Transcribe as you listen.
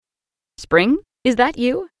Spring? Is that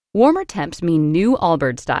you? Warmer temps mean new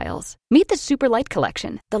Allbirds styles. Meet the Super Light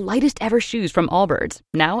Collection, the lightest ever shoes from Allbirds,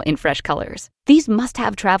 now in fresh colors. These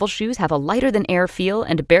must-have travel shoes have a lighter-than-air feel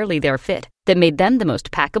and barely their fit that made them the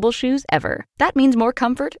most packable shoes ever. That means more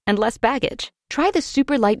comfort and less baggage. Try the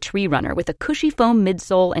Super Light Tree Runner with a cushy foam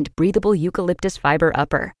midsole and breathable eucalyptus fiber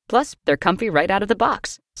upper. Plus, they're comfy right out of the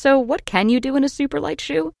box. So what can you do in a super light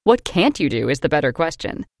shoe? What can't you do is the better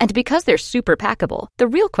question. And because they're super packable, the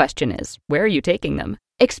real question is, where are you taking them?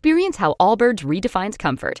 Experience how Allbirds redefines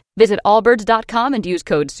comfort. Visit allbirds.com and use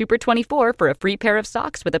code SUPER24 for a free pair of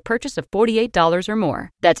socks with a purchase of $48 or more.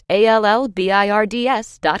 That's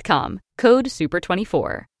ALLBIRDS.com. Code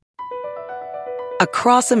SUPER24.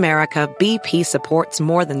 Across America, BP supports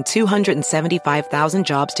more than 275,000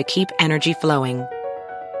 jobs to keep energy flowing.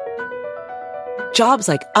 Jobs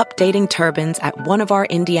like updating turbines at one of our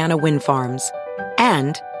Indiana wind farms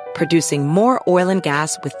and producing more oil and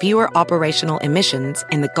gas with fewer operational emissions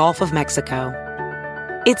in the Gulf of Mexico.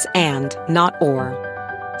 It's and, not or.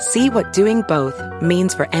 See what doing both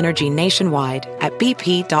means for energy nationwide at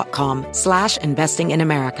bp.com/investing in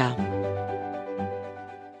America.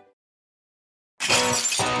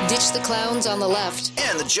 Ditch the clowns on the left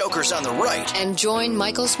and the jokers on the right, and join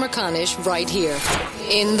Michael Smerconish right here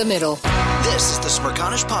in the middle. This is the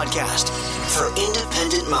Smerconish Podcast for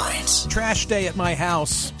independent minds. Trash day at my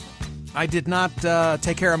house. I did not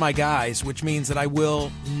take care of my guys, which means that I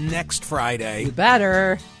will next Friday. You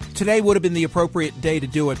better. Today would have been the appropriate day to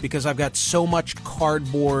do it because I've got so much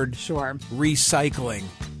cardboard recycling.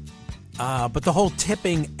 But the whole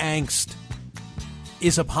tipping angst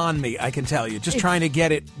is upon me, I can tell you. Just trying to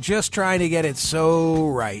get it so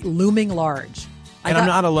right. Looming large. And I'm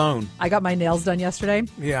not alone. I got my nails done yesterday.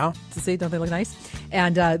 Yeah. To see, don't they look nice?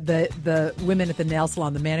 And the women at the nail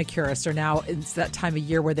salon, the manicurist, are now, it's that time of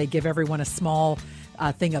year where they give everyone a small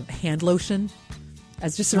thing of hand lotion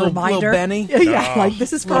as just a reminder. Little Benny? Yeah, like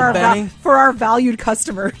this is for our valued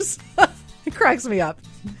customers. It cracks me up.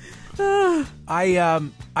 I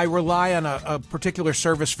rely on a particular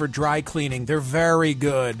service for dry cleaning. They're very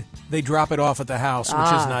good. They drop it off at the house, which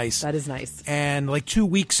is nice. That is nice. And like 2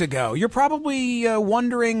 weeks ago, you're probably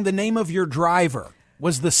wondering the name of your driver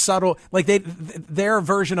was the subtle, like their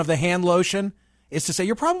version of the hand lotion is to say,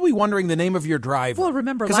 you're probably wondering the name of your driver. Well,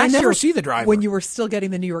 remember because I never see the driver. When you were still getting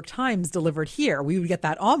the New York Times delivered here, we would get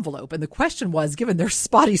that envelope. And the question was, given their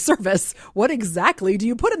spotty service, what exactly do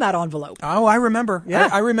you put in that envelope? Oh, I remember. Yeah.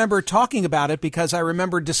 I remember talking about it because I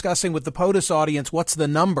remember discussing with the POTUS audience, what's the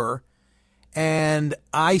number? And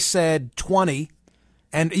I said 20.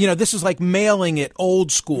 And, you know, this is like mailing it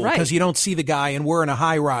old school because you don't see the guy and we're in a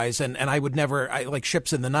high rise and I would never, like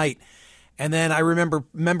ships in the night. And then I remember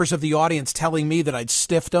members of the audience telling me that I'd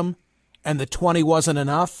stiffed them and the 20 wasn't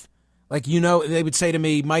enough. Like, you know, they would say to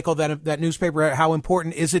me, Michael, that newspaper, how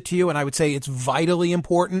important is it to you? And I would say it's vitally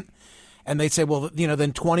important. And they'd say, well, you know,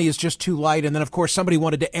 then 20 is just too light. And then, of course, somebody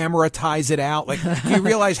wanted to amortize it out. Like, do you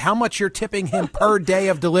realize how much you're tipping him per day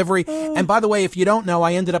of delivery? And by the way, if you don't know,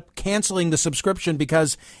 I ended up canceling the subscription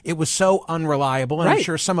because it was so unreliable. And I'm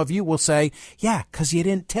sure some of you will say, yeah, because you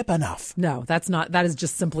didn't tip enough. No, that is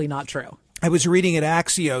just simply not true. I was reading at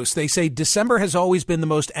Axios. They say December has always been the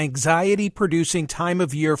most anxiety-producing time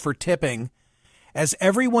of year for tipping, as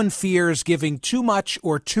everyone fears giving too much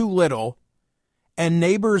or too little, and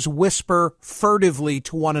neighbors whisper furtively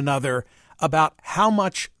to one another about how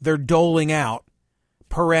much they're doling out,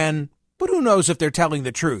 but who knows if they're telling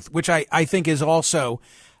the truth, which I think is also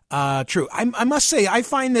true. I must say, I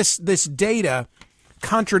find this data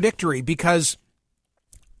contradictory because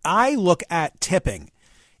I look at tipping.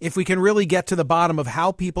 If we can really get to the bottom of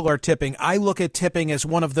how people are tipping, I look at tipping as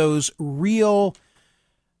one of those real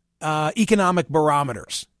economic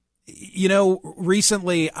barometers. You know,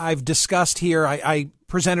 recently I've discussed here, I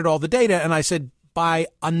presented all the data and I said by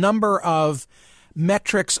a number of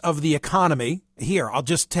metrics of the economy, here, I'll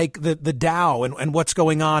just take the Dow and what's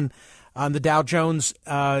going on the Dow Jones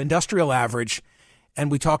Industrial Average. And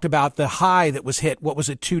we talked about the high that was hit,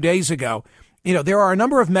 2 days ago. You know, there are a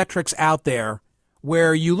number of metrics out there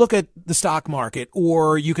where you look at the stock market,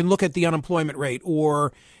 or you can look at the unemployment rate,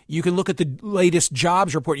 or you can look at the latest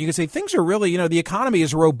jobs report. You can say things are really, you know, the economy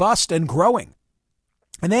is robust and growing.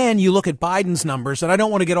 And then you look at Biden's numbers, and I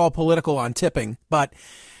don't want to get all political on tipping, but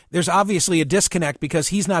there's obviously a disconnect because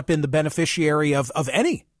he's not been the beneficiary of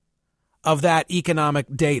any of that economic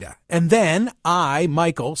data. And then I,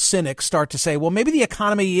 Michael, cynic, start to say, well, maybe the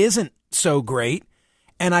economy isn't so great.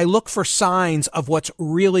 And I look for signs of what's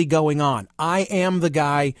really going on. I am the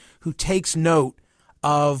guy who takes note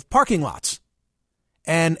of parking lots.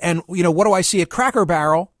 And you know, what do I see at Cracker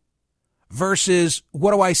Barrel versus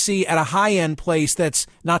what do I see at a high-end place that's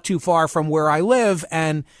not too far from where I live.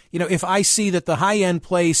 And, if I see that the high-end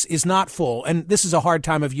place is not full, and this is a hard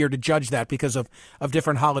time of year to judge that because of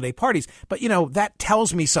different holiday parties, but, that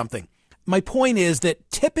tells me something. My point is that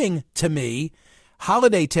tipping to me,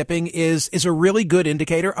 holiday tipping is a really good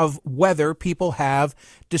indicator of whether people have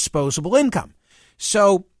disposable income.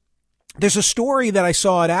 So there's a story that I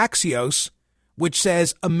saw at Axios which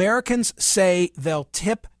says Americans say they'll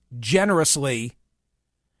tip generously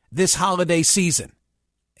this holiday season.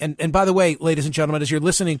 And by the way, ladies and gentlemen, as you're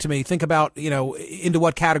listening to me, think about, into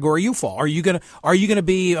what category you fall. Are you going to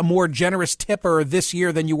be a more generous tipper this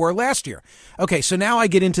year than you were last year? Okay, so now I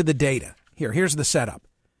get into the data. Here's the setup.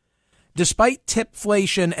 Despite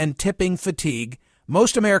tipflation and tipping fatigue,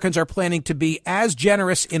 most Americans are planning to be as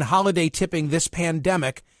generous in holiday tipping this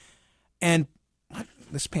pandemic. And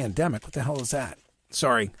this pandemic, what the hell is that?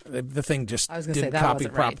 Sorry, the thing just didn't copy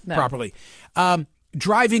properly.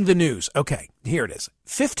 Driving the news. Okay, here it is.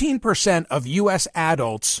 15% of U.S.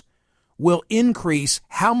 adults will increase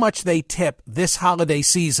how much they tip this holiday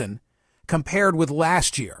season compared with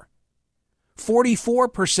last year.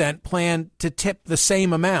 44% plan to tip the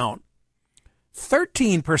same amount.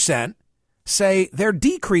 13% say they're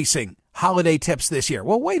decreasing holiday tips this year.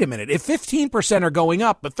 Well, wait a minute. If 15% are going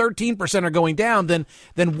up, but 13% are going down, then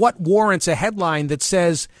what warrants a headline that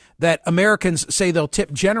says that Americans say they'll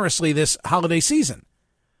tip generously this holiday season?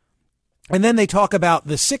 And then they talk about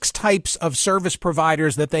the 6 types of service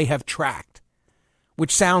providers that they have tracked,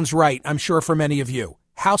 which sounds right, I'm sure, for many of you.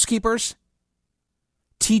 Housekeepers,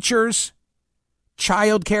 teachers,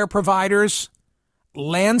 childcare providers,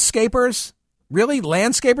 landscapers. Really?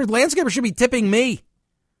 Landscapers? Landscapers should be tipping me.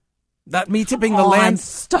 Not me tipping the land.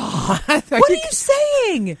 Stop. What are you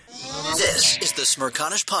saying? This is the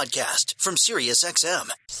Smirconish Podcast from SiriusXM.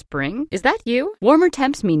 Spring? Is that you? Warmer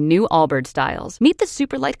temps mean new Allbirds styles. Meet the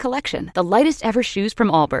Superlight Collection, the lightest ever shoes from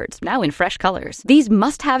Allbirds, now in fresh colors. These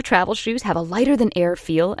must-have travel shoes have a lighter-than-air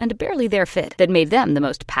feel and a barely-there fit that made them the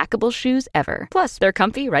most packable shoes ever. Plus, they're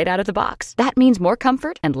comfy right out of the box. That means more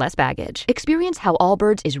comfort and less baggage. Experience how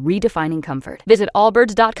Allbirds is redefining comfort. Visit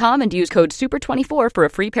allbirds.com and use code SUPER24 for a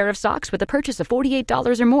free pair of socks with a purchase of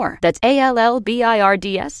 $48 or more. That's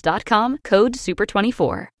ALLBIRDS.com, code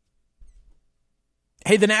SUPER24.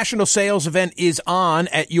 Hey, the national sales event is on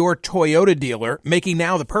at your Toyota dealer, making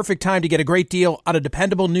now the perfect time to get a great deal on a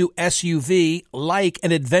dependable new SUV like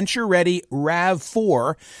an adventure-ready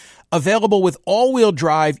RAV4. Available with all-wheel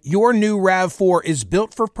drive, your new RAV4 is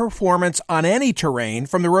built for performance on any terrain,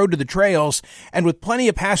 from the road to the trails, and with plenty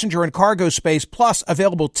of passenger and cargo space, plus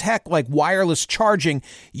available tech like wireless charging,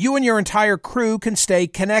 you and your entire crew can stay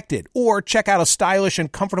connected. Or check out a stylish and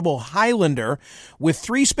comfortable Highlander with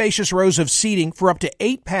 3 spacious rows of seating for up to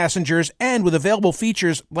 8 passengers and with available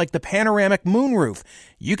features like the panoramic moonroof.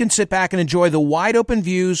 You can sit back and enjoy the wide-open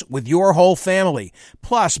views with your whole family.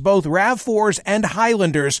 Plus, both RAV4s and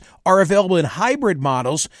Highlanders are available in hybrid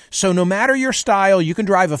models, so no matter your style, you can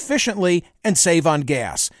drive efficiently and save on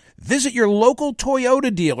gas. Visit your local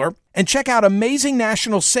Toyota dealer and check out amazing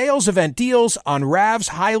national sales event deals on RAVs,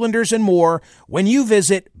 Highlanders, and more when you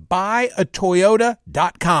visit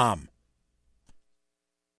buyatoyota.com.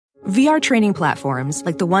 VR training platforms,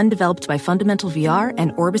 like the one developed by Fundamental VR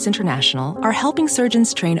and Orbis International, are helping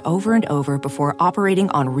surgeons train over and over before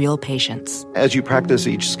operating on real patients. As you practice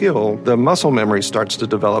each skill, the muscle memory starts to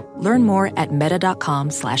develop. Learn more at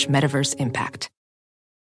meta.com/metaverse impact.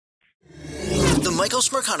 The Michael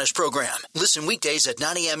Smirconish Program. Listen weekdays at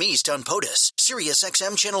 9 a.m. East on POTUS,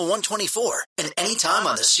 SiriusXM Channel 124, and anytime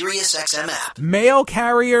on the SiriusXM app. Mail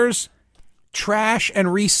carriers, trash and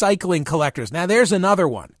recycling collectors. Now, there's another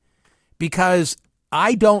one. Because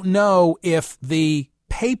I don't know if the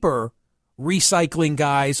paper recycling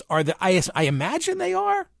guys are I imagine they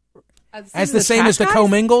are. As the same as the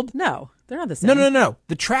commingled? No, they're not the same. No.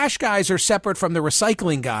 The trash guys are separate from the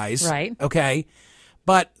recycling guys. Right. Okay.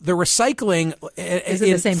 But the recycling is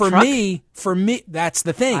it the same for truck? For me, that's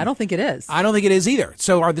the thing. I don't think it is. I don't think it is either.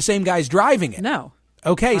 So are the same guys driving it? No.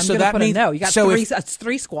 Okay, so that means no. You got it's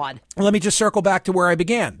 3 squad. Let me just circle back to where I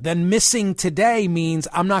began. Then missing today means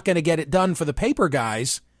I'm not going to get it done for the paper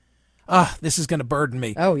guys. This is going to burden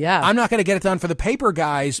me. Oh, yeah. I'm not going to get it done for the paper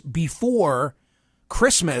guys before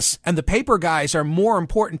Christmas, and the paper guys are more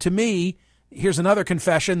important to me, here's another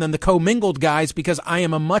confession, than the commingled guys, because I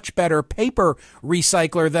am a much better paper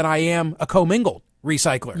recycler than I am a commingled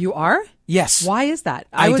recycler. You are? Yes. Why is that?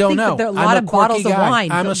 I would don't think know. That a lot of bottles of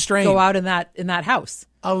wine I'm a strain. go out in that house.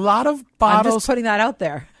 A lot of bottles. I'm just putting that out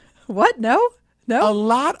there. What? No? No? A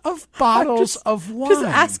lot of bottles of wine. Just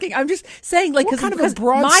asking. I'm just saying, like, what kind of a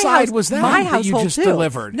broadside was that my that you household just too.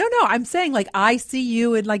 delivered? No, I'm saying, like, I see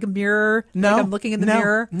you in, like, a mirror. No. Like I'm looking in the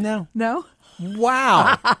mirror. No.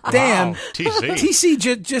 Wow. Dan. TC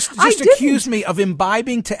just accused me of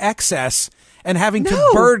imbibing to excess and having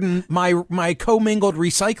to burden my commingled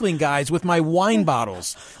recycling guys with my wine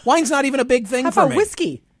bottles. Wine's not even a big thing How for about me.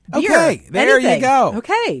 whiskey? Beer, Okay, there anything. you go.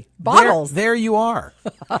 Okay, bottles. There you are.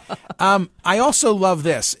 I also love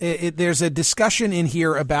this. There's a discussion in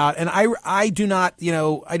here about, and I do not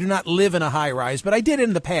live in a high rise, but I did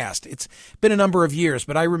in the past. It's been a number of years,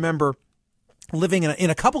 but I remember living in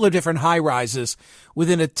a couple of different high rises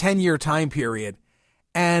within a 10-year time period,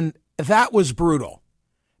 and that was brutal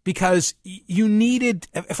because you needed.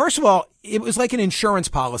 First of all, it was like an insurance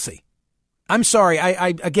policy. I'm sorry.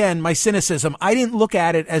 I again, my cynicism, I didn't look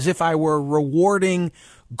at it as if I were rewarding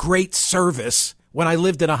great service when I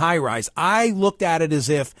lived in a high rise. I looked at it as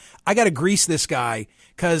if I got to grease this guy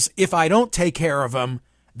because if I don't take care of him,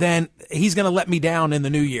 then he's going to let me down in the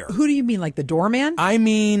new year. Who do you mean, like the doorman? I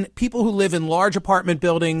mean people who live in large apartment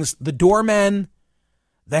buildings, the doorman,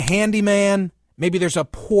 the handyman, maybe there's a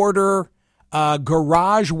porter,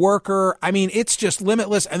 garage worker. I mean, it's just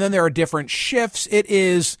limitless. And then there are different shifts. It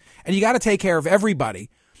is. And you got to take care of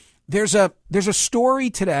everybody. There's a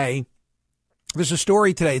story today.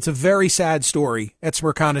 It's a very sad story at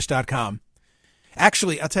smirconish.com.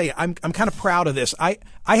 Actually, I'll tell you, I'm kind of proud of this. I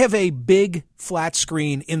have a big flat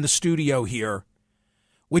screen in the studio here,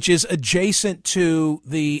 which is adjacent to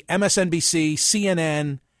the MSNBC,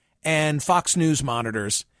 CNN, and Fox News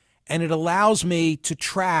monitors. And it allows me to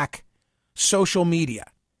track social media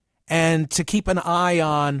and to keep an eye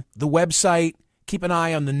on the website, keep an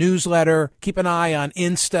eye on the newsletter, keep an eye on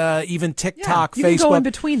Insta, even TikTok, you Facebook. can go in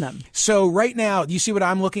between them. So right now, you see what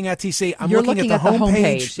I'm looking at, TC? You're looking at the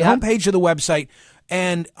homepage. The homepage of the website.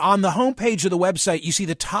 And on the homepage of the website, you see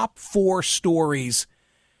the top 4 stories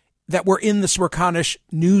that were in the Smirconish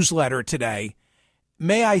newsletter today.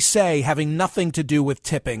 May I say, having nothing to do with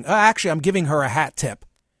tipping. Actually, I'm giving her a hat tip.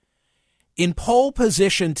 In pole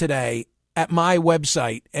position today at my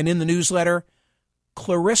website and in the newsletter,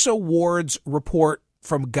 Clarissa Ward's report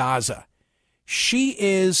from Gaza. She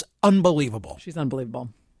is unbelievable. She's unbelievable.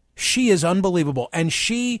 She is unbelievable. And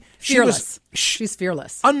she's fearless. She's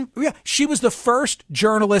fearless. She was the first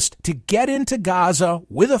journalist to get into Gaza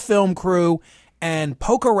with a film crew and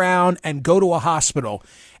poke around and go to a hospital.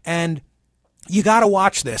 And you got to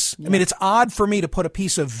watch this. Yeah. I mean, it's odd for me to put a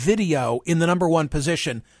piece of video in the number 1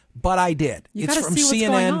 position, but I did. It's from CNN. What's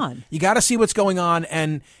going on. You got to see what's going on,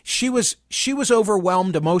 and she was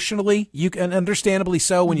overwhelmed emotionally. You can understandably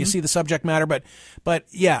so when you see the subject matter, but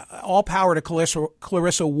yeah, all power to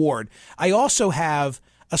Clarissa Ward. I also have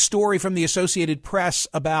a story from the Associated Press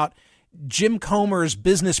about Jim Comer's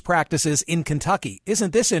business practices in Kentucky.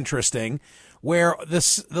 Isn't this interesting? Where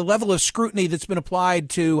the level of scrutiny that's been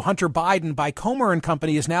applied to Hunter Biden by Comer and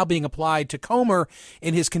Company is now being applied to Comer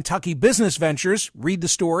in his Kentucky business ventures. Read the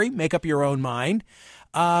story, make up your own mind.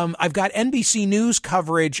 I've got NBC News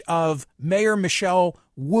coverage of Mayor Michelle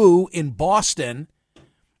Wu in Boston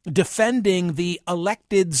defending the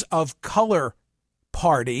Electeds of Color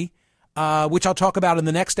Party, which I'll talk about in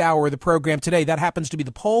the next hour of the program today. That happens to be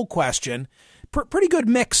the poll question. Pretty good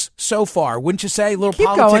mix so far, wouldn't you say? A little Keep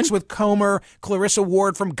politics going. with Comer, Clarissa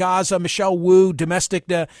Ward from Gaza, Michelle Wu, domestic,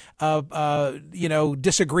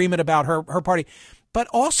 disagreement about her party, but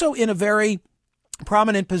also in a very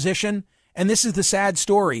prominent position. And this is the sad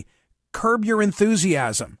story: Curb Your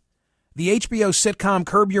Enthusiasm. The HBO sitcom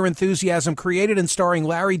Curb Your Enthusiasm, created and starring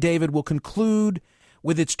Larry David, will conclude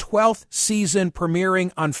with its 12th season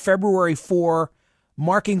premiering on February 4.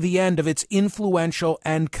 Marking the end of its influential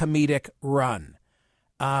and comedic run.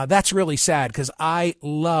 That's really sad because I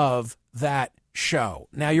love that show.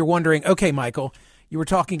 Now you're wondering, okay, Michael, you were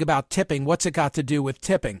talking about tipping. What's it got to do with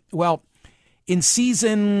tipping? Well, in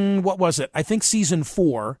season, what was it? I think season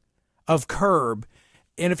 4 of Curb.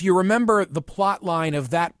 And if you remember the plot line of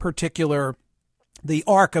that the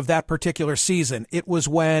arc of that particular season, it was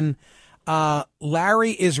when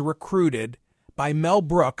Larry is recruited by Mel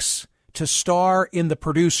Brooks to star in The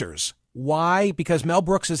Producers. Why? Because Mel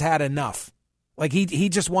Brooks has had enough. Like he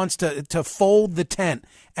just wants to fold the tent,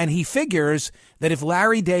 and he figures that if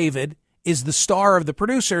Larry David is the star of The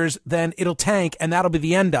Producers, then it'll tank and that'll be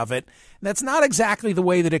the end of it. That's not exactly the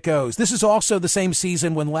way that it goes. This is also the same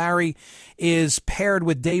season when Larry is paired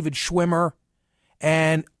with David Schwimmer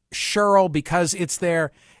and Cheryl, because it's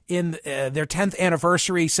their 10th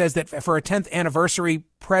anniversary, says that for a 10th anniversary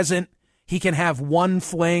present, He can have one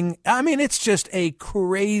fling. I mean, it's just a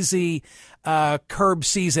crazy Curb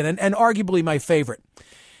season, and arguably my favorite.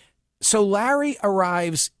 So Larry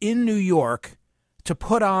arrives in New York to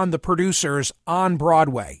put on The Producers on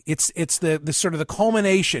Broadway. It's the sort of the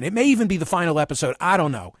culmination. It may even be the final episode. I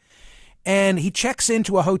don't know. And he checks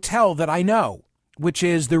into a hotel that I know, which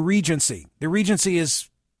is the Regency. The Regency is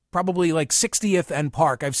probably like 60th and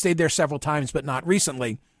Park. I've stayed there several times, but not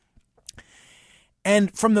recently.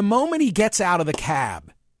 And from the moment he gets out of the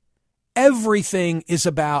cab, everything is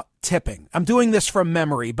about tipping. I'm doing this from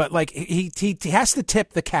memory, but like he has to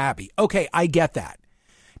tip the cabbie. Okay, I get that.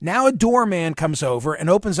 Now a doorman comes over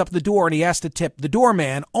and opens up the door and he has to tip the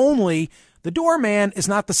doorman, only the doorman is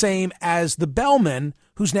not the same as the bellman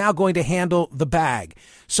who's now going to handle the bag.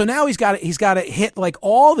 So now he's got to hit like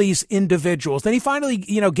all these individuals. Then he finally,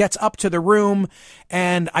 gets up to the room,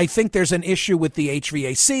 and I think there's an issue with the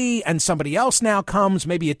HVAC, and somebody else now comes,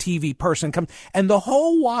 maybe a TV person comes, and the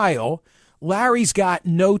whole while Larry's got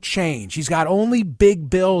no change. He's got only big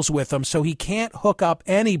bills with him, so he can't hook up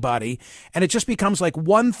anybody, and it just becomes like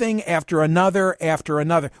one thing after another after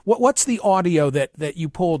another. What's the audio that you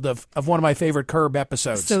pulled of one of my favorite Curb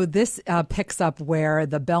episodes? So this picks up where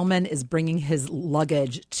the bellman is bringing his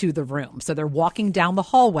luggage to the room. So they're walking down the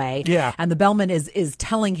hallway, and the bellman is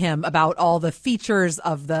telling him about all the features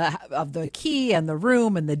of the key and the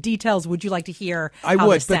room and the details. Would you like to hear? I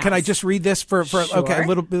would, but can I just read this for Sure. okay, a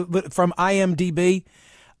little bit from IMDb.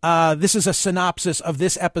 This is a synopsis of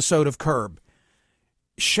this episode of Curb.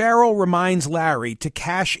 Cheryl reminds Larry to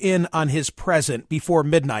cash in on his present before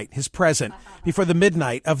midnight. Before the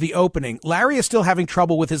midnight of the opening. Larry is still having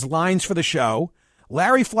trouble with his lines for the show.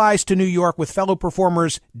 Larry flies to New York with fellow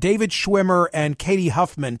performers David Schwimmer and Katie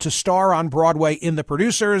Huffman to star on Broadway in The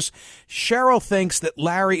Producers. Cheryl thinks that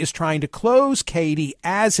Larry is trying to close Katie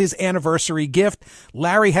as his anniversary gift.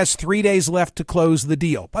 Larry has 3 days left to close the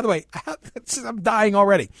deal. By the way, I'm dying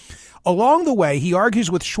already. Along the way, he argues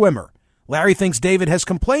with Schwimmer. Larry thinks David has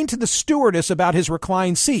complained to the stewardess about his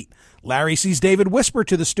reclined seat. Larry sees David whisper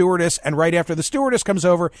to the stewardess, and right after the stewardess comes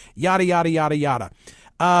over, yada, yada, yada, yada.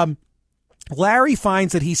 Larry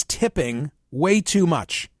finds that he's tipping way too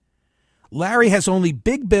much. Larry has only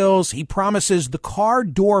big bills. He promises the car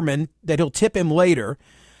doorman that he'll tip him later.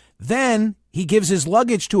 Then he gives his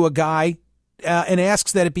luggage to a guy and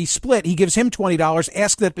asks that it be split. He gives him $20,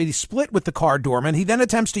 asks that it be split with the car doorman. He then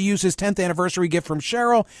attempts to use his 10th anniversary gift from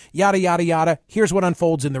Cheryl, yada, yada, yada. Here's what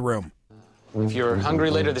unfolds in the room. If you're hungry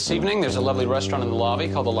later this evening, there's a lovely restaurant in the lobby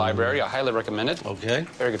called The Library. I highly recommend it. Okay.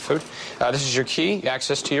 Very good food. This is your key,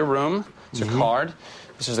 access to your room. It's a card.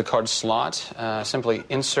 This is the card slot. Simply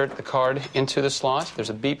insert the card into the slot. There's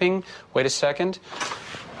a beeping. Wait a second.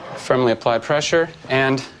 Firmly apply pressure,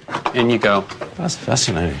 and in you go. That's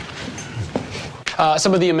fascinating.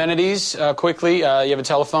 Some of the amenities, quickly. You have a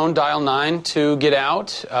telephone, dial 9 to get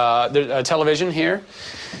out. There's a television here.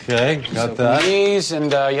 Okay, got that. These, and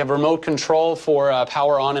you have remote control for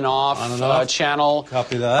power on and off, channel.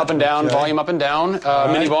 Copy that. Up and down, Okay. volume up and down.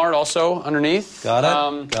 Right. Mini bar also underneath. Got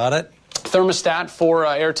it. Got it. Thermostat for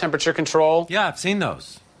air temperature control. Yeah, I've seen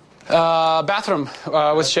those. Bathroom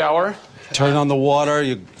with shower. Turn on the water.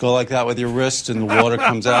 You go like that with your wrist, and the water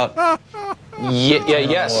comes out.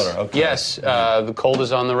 Yes. Water, okay. Yes. The cold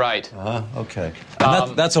is on the right. Okay.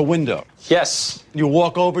 And that's a window. Yes. You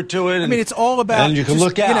walk over to it. And, I mean, it's all about and you can just,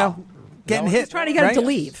 look out. Getting hit. He's trying to get him to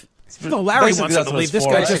leave. No, Larry Basically, wants him that's to what leave. it's This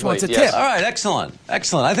for. guy just wants a Basically, yes. tip. All right,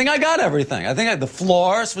 excellent. I think I got everything. The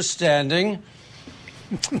floors was standing.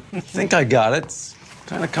 I think I got it. It's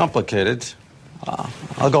kind of complicated.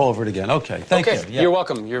 I'll go over it again. Okay, thank you. Yeah. You're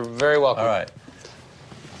welcome. You're very welcome. All right.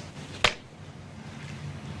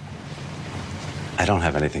 I don't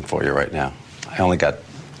have anything for you right now. I only got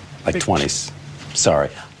like 20s. Sorry.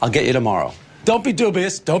 I'll get you tomorrow. Don't be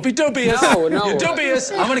dubious. Don't be dubious. No. You're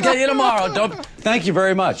dubious. I'm going to get you tomorrow. Thank you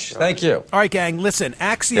very much. Thank you. All right, gang. Listen,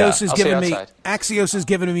 Axios Yeah, has I'll see you given me outside. Axios has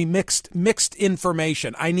given me mixed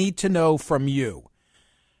information. I need to know from you.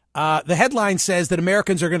 The headline says that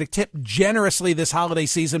Americans are going to tip generously this holiday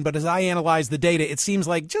season, but as I analyze the data, it seems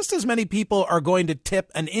like just as many people are going to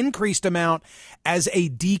tip an increased amount as a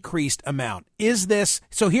decreased amount. Is this,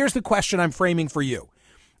 so here's the question I'm framing for you.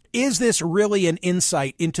 Is this really an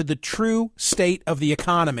insight into the true state of the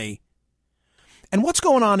economy? And what's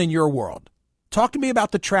going on in your world? Talk to me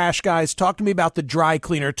about the trash guys. Talk to me about the dry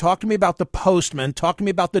cleaner. Talk to me about the postman. Talk to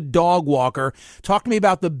me about the dog walker. Talk to me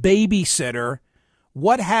about the babysitter.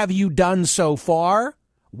 What have you done so far?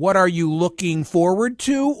 What are you looking forward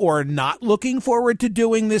to or not looking forward to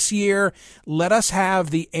doing this year? Let us have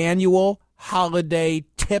the annual holiday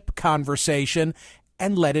tip conversation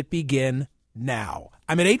and let it begin now.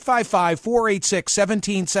 I'm at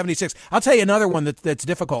 855-486-1776. I'll tell you another one that's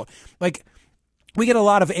difficult. Like, we get a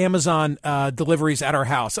lot of Amazon deliveries at our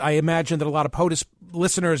house. I imagine that a lot of POTUS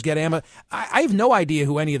listeners get Amazon. I have no idea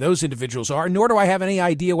who any of those individuals are, nor do I have any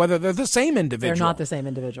idea whether they're the same individual. They're not the same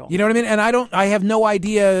individual. You know what I mean? And I have no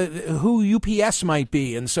idea who UPS might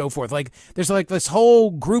be and so forth. Like, there's like this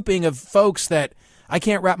whole grouping of folks that I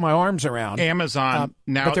can't wrap my arms around. Amazon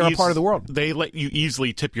now, but they're a part of the world. They let you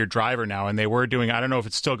easily tip your driver now, and they were doing. I don't know if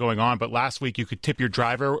it's still going on, but last week you could tip your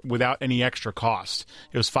driver without any extra cost.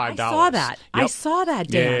 It was $5. I saw that. Yep. I saw that,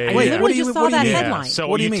 Dan. Yeah. I literally just saw that headline. So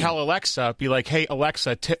what do you mean? Tell Alexa, be like, "Hey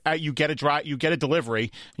Alexa, you get a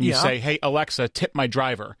delivery," and you say, "Hey Alexa, tip my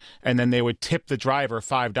driver," and then they would tip the driver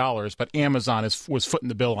 $5. But Amazon was footing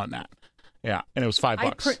the bill on that. Yeah, and it was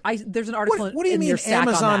 $5. There's an article. What do you mean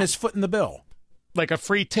Amazon is footing the bill? Like a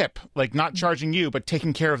free tip, like not charging you, but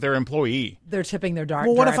taking care of their employee. They're tipping their drivers.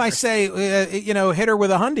 Well, what if I say, hit her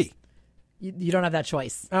with $100? You don't have that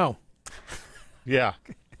choice. Oh. Yeah.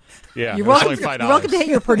 Yeah. You're welcome to hit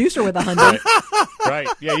your producer with $100. Right.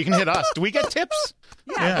 Yeah, you can hit us. Do we get tips?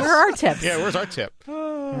 Yeah. Yes. Where are our tips? Yeah, where's our tip?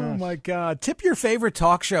 Oh, my God. Tip your favorite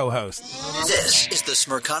talk show host. This is the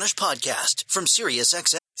Smirconish Podcast from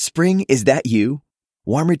SiriusXM. Spring, is that you?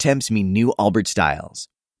 Warmer temps mean new Allbirds styles.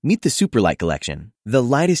 Meet the Superlight Collection, the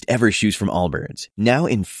lightest ever shoes from Allbirds, now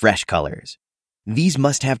in fresh colors. These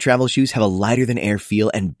must-have travel shoes have a lighter-than-air feel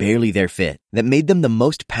and barely their fit that made them the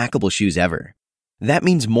most packable shoes ever. That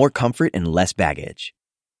means more comfort and less baggage.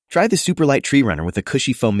 Try the Superlight Tree Runner with a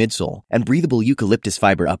cushy foam midsole and breathable eucalyptus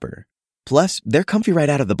fiber upper. Plus, they're comfy right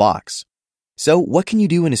out of the box. So, what can you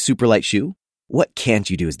do in a Superlight shoe? What can't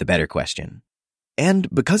you do is the better question. And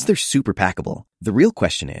because they're super packable, the real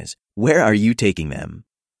question is, where are you taking them?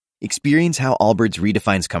 Experience how Allbirds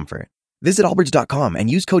redefines comfort. Visit allbirds.com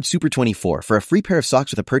and use code SUPER24 for a free pair of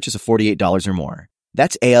socks with a purchase of $48 or more.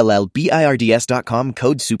 That's ALLBIRDS.com,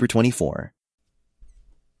 code SUPER24.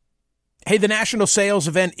 Hey, the national sales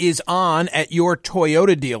event is on at your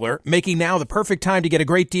Toyota dealer, making now the perfect time to get a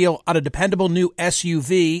great deal on a dependable new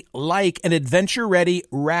SUV like an adventure-ready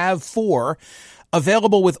RAV4.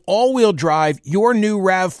 Available with all-wheel drive, your new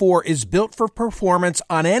RAV4 is built for performance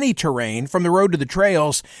on any terrain, from the road to the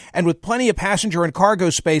trails, and with plenty of passenger and cargo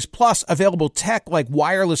space, plus available tech like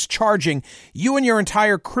wireless charging, you and your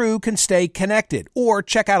entire crew can stay connected. Or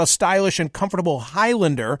check out a stylish and comfortable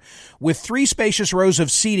Highlander with 3 spacious rows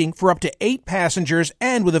of seating for up to 8 passengers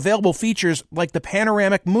and with available features like the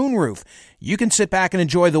panoramic moonroof. You can sit back and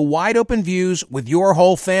enjoy the wide-open views with your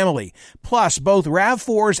whole family. Plus, both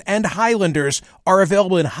RAV4s and Highlanders are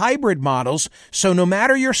available in hybrid models, so no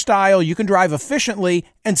matter your style, you can drive efficiently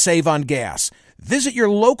and save on gas. Visit your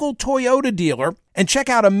local Toyota dealer and check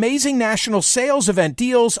out amazing national sales event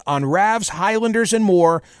deals on RAVs, Highlanders, and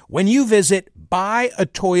more when you visit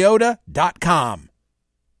buyatoyota.com.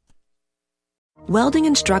 Welding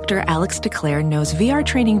instructor Alex DeClaire knows VR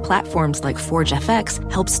training platforms like Forge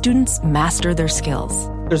FX help students master their skills.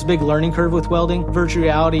 There's a big learning curve with welding. Virtual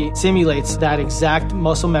reality simulates that exact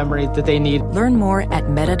muscle memory that they need. Learn more at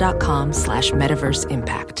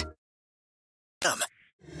meta.com/metaverseimpact.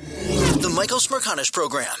 The Michael Smirconish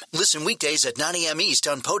Program. Listen weekdays at 9 a.m. East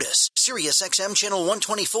on POTUS, SiriusXM Channel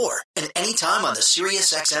 124, and anytime on the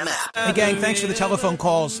SiriusXM app. Hey, gang, thanks for the telephone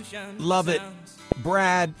calls. Love it.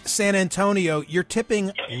 Brad, San Antonio, you're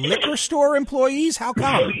tipping liquor store employees? How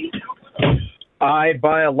come? I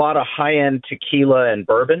buy a lot of high-end tequila and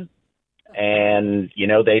bourbon, and,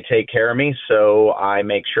 they take care of me, so I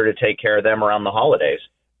make sure to take care of them around the holidays.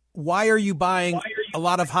 Why are you buying a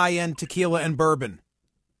lot of high-end tequila and bourbon?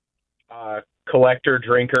 Collector,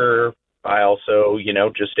 drinker. I also,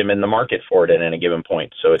 just am in the market for it at any given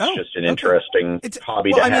point. So it's just an interesting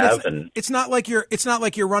hobby to have. It's not like you're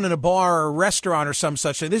running a bar or restaurant or some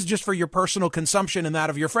such thing. This is just for your personal consumption and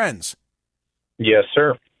that of your friends. Yes,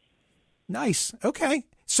 sir. Nice. Okay.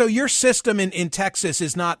 So your system in Texas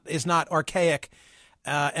is not archaic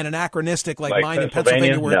and anachronistic like mine in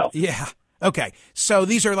Pennsylvania. No. Yeah. Okay. So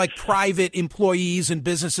these are like private employees and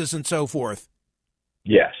businesses and so forth.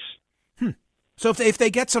 Yes. So if they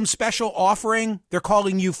get some special offering, they're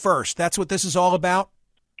calling you first. That's what this is all about?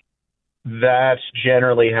 That's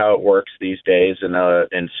generally how it works these days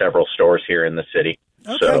in several stores here in the city.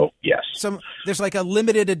 Okay. So, yes. There's like a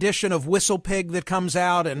limited edition of Whistle Pig that comes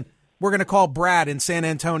out, and we're going to call Brad in San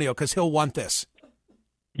Antonio because he'll want this.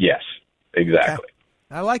 Yes, exactly. Okay.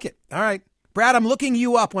 I like it. All right. Brad, I'm looking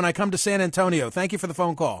you up when I come to San Antonio. Thank you for the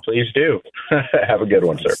phone call. Please do. Have a good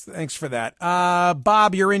one, sir. Thanks for that.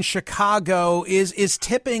 Bob, you're in Chicago. Is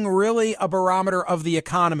tipping really a barometer of the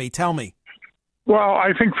economy? Tell me. Well,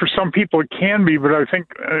 I think for some people it can be, but I think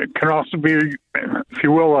it can also be, if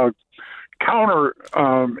you will, a counter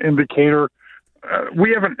indicator.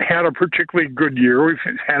 We haven't had a particularly good year. We've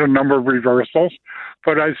had a number of reversals,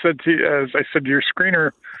 but as I said to your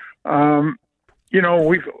screener,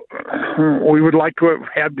 we would like to have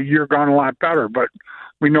had the year gone a lot better, but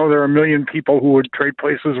we know there are 1 million people who would trade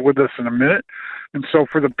places with us in a minute. And so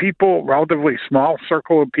for the people, relatively small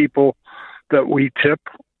circle of people that we tip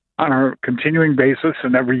on a continuing basis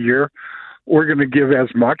and every year, we're going to give as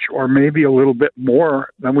much or maybe a little bit more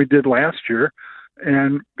than we did last year.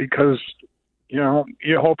 And because,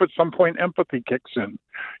 you hope at some point empathy kicks in,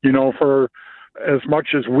 for as much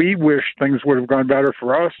as we wish things would have gone better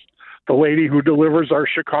for us, the lady who delivers our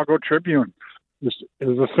Chicago Tribune is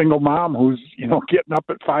a single mom who's, getting up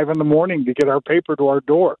at 5 a.m. to get our paper to our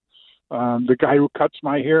door. The guy who cuts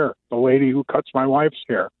my hair, the lady who cuts my wife's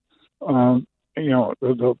hair,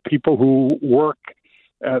 the people who work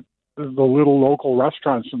at the little local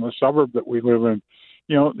restaurants in the suburb that we live in,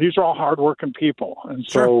 these are all hardworking people. And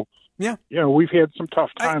so, yeah, we've had some tough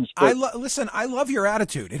times. Listen, I love your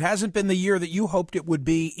attitude. It hasn't been the year that you hoped it would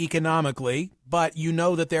be economically, but you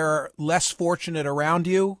know that there are less fortunate around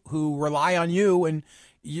you who rely on you, and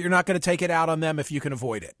you're not going to take it out on them if you can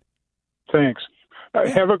avoid it. Thanks.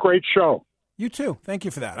 Have a great show. You too. Thank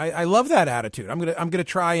you for that. I love that attitude. I'm gonna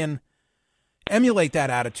try and emulate that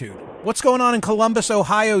attitude. What's going on in Columbus,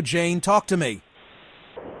 Ohio, Jane? Talk to me.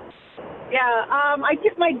 Yeah, I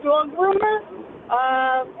tip my dog groomer,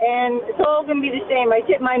 and it's all going to be the same. I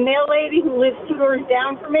tip my mail lady who lives 2 doors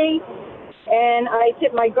down from me, and I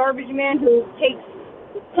tip my garbage man who takes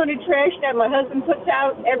a ton of trash that my husband puts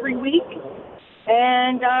out every week,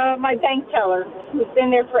 and my bank teller who's been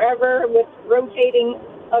there forever with rotating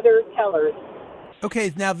other tellers.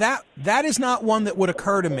 Okay, now that is not one that would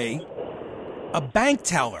occur to me. A bank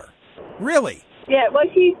teller, really? Yeah, well,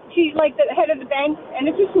 she's like the head of the bank, and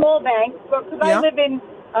it's a small bank, because I live in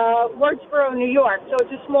Wardsboro, New York, so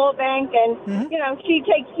it's a small bank, and, she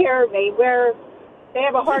takes care of me, where they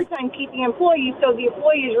have a hard time keeping employees, so the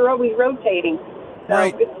employees are always rotating. So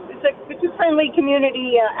right. It's a friendly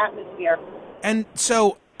community atmosphere. And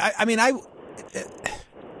so,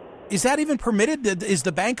 is that even permitted? Is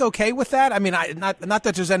the bank okay with that? I mean, not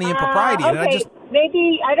that there's any impropriety. Okay,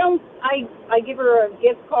 maybe I don't. I give her a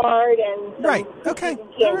gift card and some right. Okay.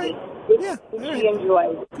 candy, all right. which she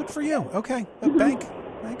enjoys. Good for you. Okay. Bank.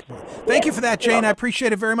 Thank you for that, Jane. I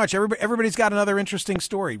appreciate it very much. Everybody's got another interesting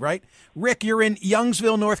story, right? Rick, you're in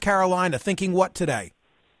Youngsville, North Carolina. Thinking what today?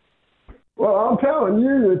 Well, I'm telling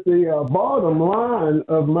you that the bottom line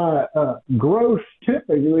of my gross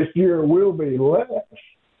tipping this year will be less.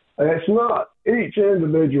 It's not each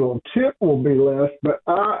individual tip will be less, but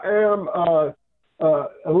I am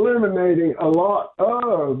eliminating a lot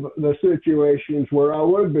of the situations where I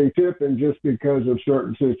would be tipping just because of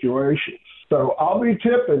certain situations. So I'll be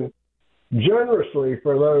tipping generously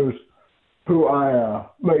for those who I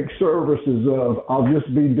make services of. I'll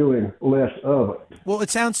just be doing less of it. Well, it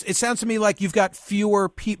sounds to me like you've got fewer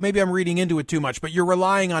people. Maybe I'm reading into it too much, but you're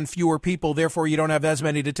relying on fewer people, therefore you don't have as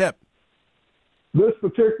many to tip. This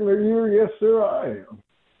particular year, yes, sir, I am.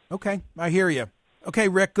 Okay, I hear you. Okay,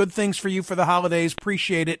 Rick, good things for you for the holidays.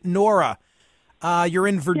 Appreciate it. Nora, you're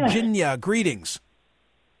in Virginia. Yes. Greetings.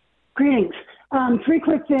 Greetings. 3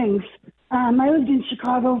 quick things. I lived in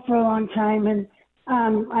Chicago for a long time, and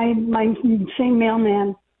my same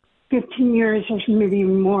mailman, 15 years or maybe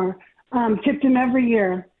even more, tipped him every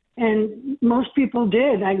year. And most people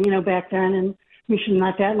did, back then, and this is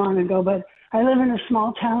not that long ago, but I live in a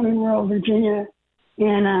small town in rural Virginia.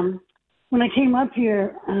 And when I came up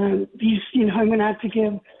here, I went out to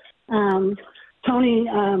give Tony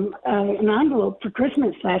an envelope for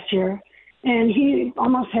Christmas last year, and he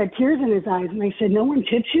almost had tears in his eyes. And I said, "No one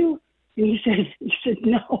tips you?" And he said,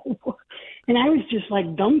 "No." And I was just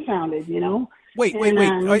like dumbfounded, Wait.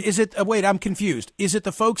 Is it? Wait, I'm confused. Is it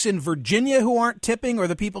the folks in Virginia who aren't tipping, or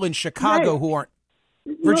the people in Chicago who aren't?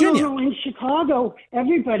 Virginia. No, in Chicago,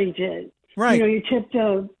 everybody did. Right. You tipped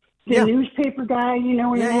the newspaper guy, in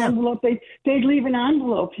an envelope. They'd leave an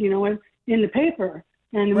envelope, in the paper.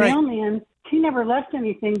 And the mailman, he never left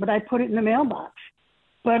anything, but I put it in the mailbox.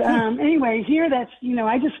 But anyway, here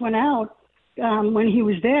I just went out when he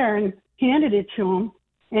was there and handed it to him.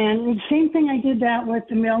 And the same thing, I did that with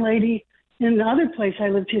the mail lady in the other place I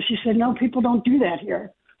lived to. She said, "No, people don't do that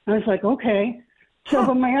here." I was like, okay. So,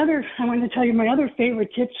 but I wanted to tell you my other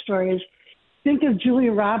favorite tip story is, think of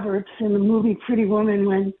Julia Roberts in the movie Pretty Woman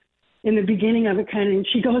when, in the beginning of it, and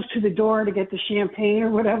she goes to the door to get the champagne or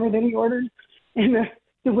whatever that he ordered, and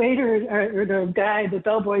the waiter or the guy, the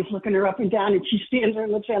bellboy's looking her up and down, and she stands there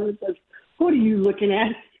and looks at him and says, what are you looking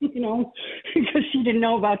at? Because she didn't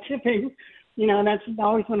know about tipping. That's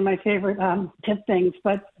always one of my favorite tip things.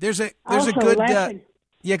 But there's a good.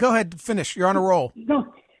 Yeah, go ahead, finish. You're on a roll.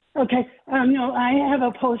 No, okay. I have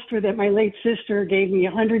a poster that my late sister gave me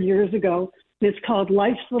 100 years ago. It's called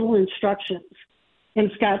Life's Little Instructions, and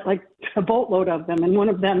it's got like a boatload of them. And one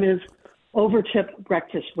of them is overtip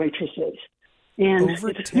breakfast waitresses, and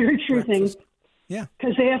it's a very true thing. Yeah,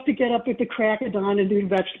 because they have to get up at the crack of dawn and do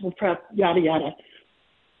vegetable prep, yada yada.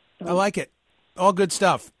 So, I like it. All good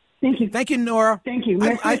stuff. Thank you, Nora. Thank you.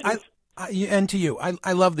 And to you.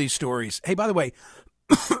 I love these stories. Hey, by the way,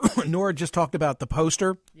 Nora just talked about the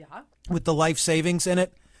poster with the life savings in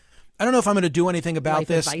it. I don't know if I'm going to do anything about life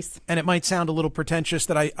this, advice. And it might sound a little pretentious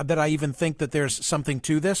that I even think that there's something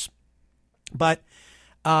to this. But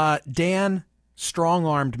Dan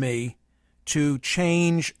strong-armed me to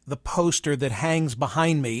change the poster that hangs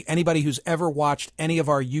behind me. Anybody who's ever watched any of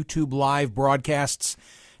our YouTube live broadcasts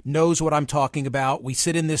knows what I'm talking about. We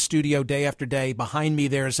sit in this studio day after day. Behind me,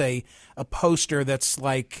 there's a poster that's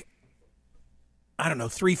like,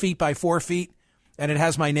 3 feet by 4 feet, and it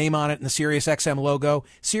has my name on it and the SiriusXM logo.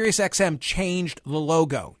 SiriusXM changed the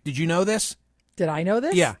logo. Did you know this? Did I know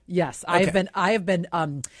this? Yeah. Yes. Okay. I have been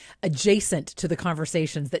adjacent to the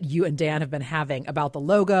conversations that you and Dan have been having about the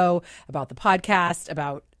logo, about the podcast,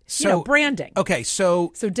 about branding. Okay,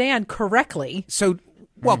 so Dan correctly.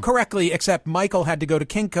 Correctly, except Michael had to go to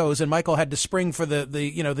Kinko's and Michael had to spring for the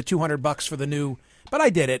 $200 for the new. But I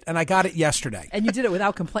did it, and I got it yesterday. And you did it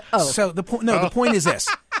without complaint. Oh, so the point is this.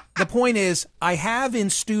 The point is, I have in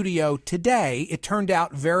studio today. It turned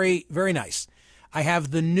out very, very nice. I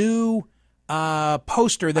have the new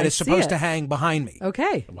poster that is supposed to hang behind me.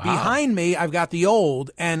 Okay. Wow. Behind me, I've got the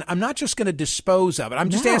old, and I'm not just going to dispose of it. I'm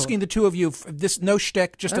just asking the two of you this. No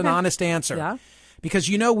shtick, just an honest answer. Yeah. Because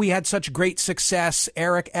we had such great success,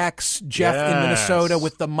 Eric X, Jeff in Minnesota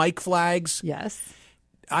with the mic flags. Yes.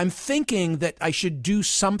 I'm thinking that I should do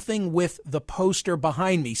something with the poster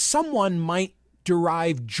behind me. Someone might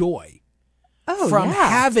derive joy from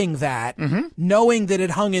having that, knowing that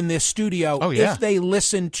it hung in this studio if they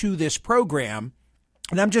listen to this program.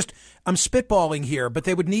 And I'm spitballing here, but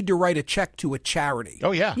they would need to write a check to a charity.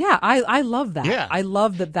 Oh, yeah. Yeah, I love that. Yeah. I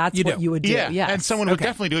love that that's what you would do. Yeah, yes. And someone would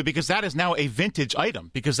definitely do it because that is now a vintage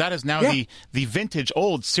item, because that is now the vintage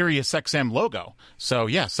old SiriusXM logo. So,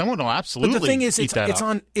 yeah, someone will absolutely But the thing is, eat that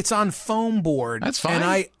up. it's on foam board. That's fine.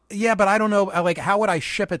 And but I don't know, how would I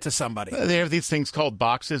ship it to somebody? They have these things called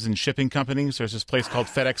boxes and shipping companies. There's this place called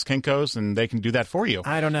FedEx Kinko's, and they can do that for you.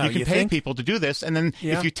 I don't know. You can pay people to do this, and then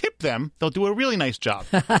if you tip them, they'll do a really nice job.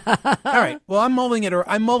 All right. Well, I'm mulling it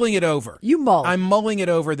over. You mull. I'm mulling it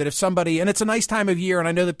over that if somebody, and it's a nice time of year, and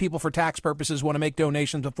I know that people for tax purposes want to make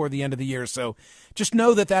donations before the end of the year. So just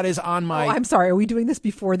know that is on my. Oh, I'm sorry. Are we doing this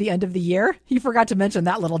before the end of the year? You forgot to mention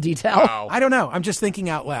that little detail. Wow. I don't know. I'm just thinking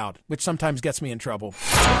out loud, which sometimes gets me in trouble.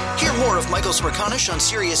 Hear more of Michael Smerconish on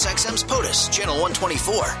SiriusXM's POTUS, Channel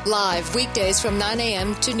 124. Live weekdays from 9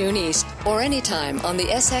 a.m. to noon East, or anytime on the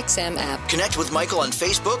SXM app. Connect with Michael on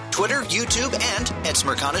Facebook, Twitter, YouTube, and at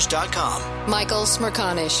Smerconish.com. Michael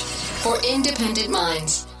Smerconish, for independent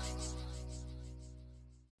minds.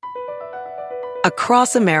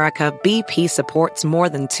 Across America, BP supports more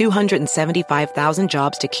than 275,000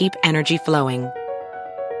 jobs to keep energy flowing.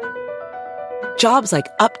 Jobs like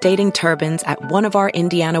updating turbines at one of our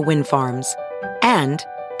Indiana wind farms and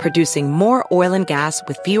producing more oil and gas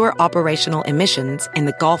with fewer operational emissions in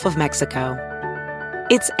the Gulf of Mexico.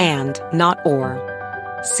 It's and, not or.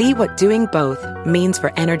 See what doing both means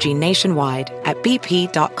for energy nationwide at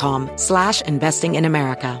bp.com/investing in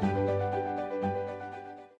America.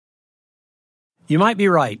 You might be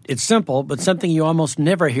right. It's simple, but something you almost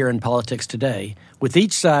never hear in politics today, with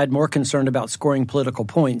each side more concerned about scoring political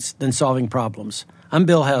points than solving problems. I'm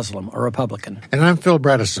Bill Haslam, a Republican. And I'm Phil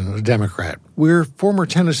Bredesen, a Democrat. We're former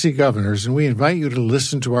Tennessee governors, and we invite you to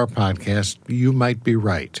listen to our podcast, You Might Be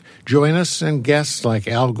Right. Join us and guests like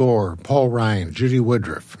Al Gore, Paul Ryan, Judy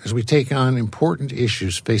Woodruff, as we take on important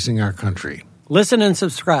issues facing our country. Listen and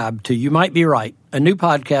subscribe to You Might Be Right, a new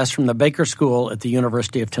podcast from the Baker School at the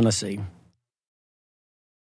University of Tennessee.